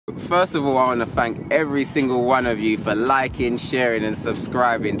first of all, I want to thank every single one of you for liking, sharing and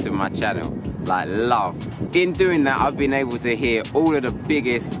subscribing to my channel. Like, love. In doing that, I've been able to hear all of the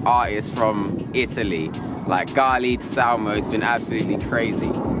biggest artists from Italy, like Gali, Salmo. It's been absolutely crazy.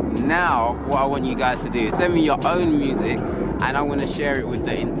 Now, what I want you guys to do is send me your own music and I'm gonna share it with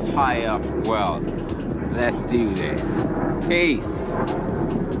the entire world. Let's do this. Peace.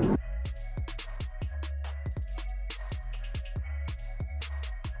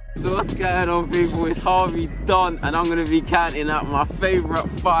 So what's going on, people? It's Harvey Don and I'm gonna be counting out my favorite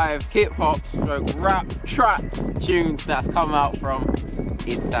 5 hip-hop stroke rap trap tunes that's come out from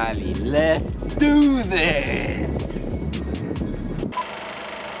Italy. Let's do this!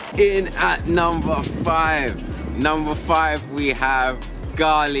 In at number 5. Number 5 we have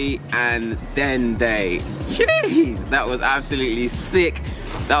Gali and Dende. Jeez, that was absolutely sick.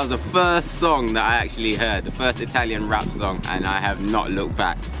 That was the first song that I actually heard, the first Italian rap song, and I have not looked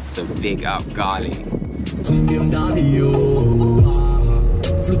back. So big up Gali.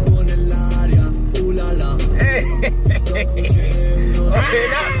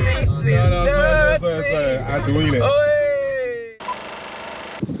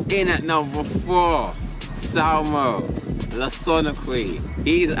 In at number 4, Salmo, La Sonoqui.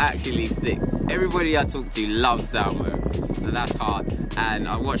 He's actually sick. Everybody I talk to loves Salmo, so that's hard. And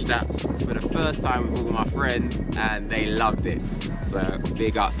I watched that for the first time with all my friends and they loved it. So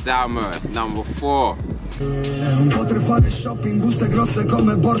big up Salmo, that's number 4. Hey,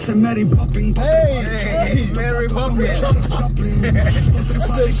 Mary Poppins.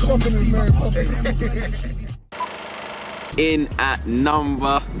 In at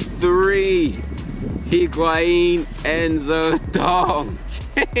number 3, Higuain Enzo Dong.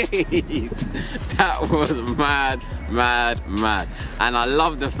 Jeez, that was mad. And I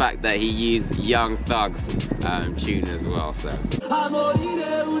love the fact that he used Young Thug's tune as well. So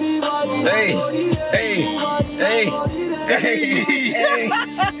hey.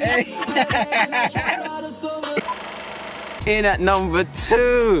 In at number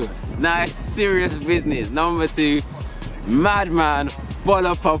 2, nice serious business. Number 2, Madman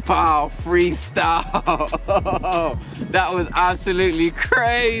Bola Papao freestyle. That was absolutely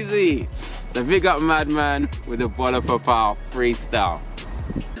crazy. So big up Madman with the Bola Papao freestyle.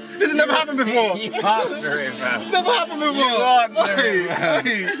 This has never happened before. You answer it, man. It's never happened before. You answer it,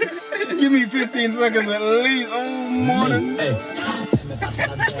 man. Give me 15 seconds at least. Oh, morning.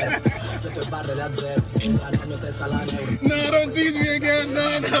 No, don't tease me again.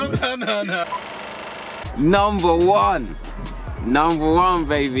 No. Number one,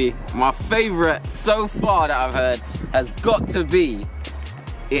 baby. My favorite so far that I've heard has got to be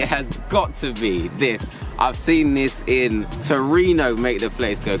this. I've seen this in Torino make the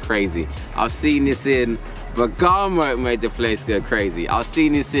place go crazy. I've seen this in Bergamo make the place go crazy. I've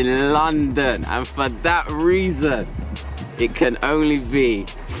seen this in London, and for that reason, it can only be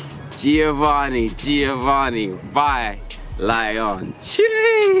Giovanni by Lion.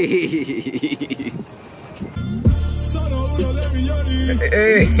 Jeez.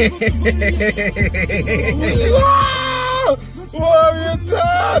 What have you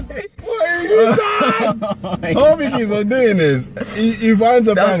done? Homie keeps on doing this. He finds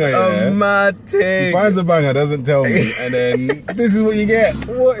a banger, yeah? Mad thing. He finds a banger, doesn't tell me, and then this is what you get.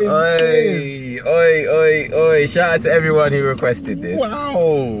 What is this? Oi. Shout out to everyone who requested this.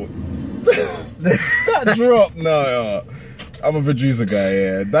 Wow. That drop, no. I'm a producer guy,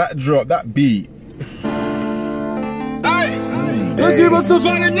 yeah. That drop, that beat. Non ci posso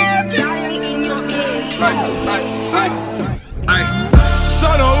fare niente.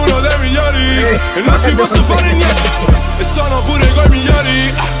 Sono uno dei migliori e non ci posso fare niente. E sono pure coi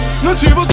migliori. Non ci posso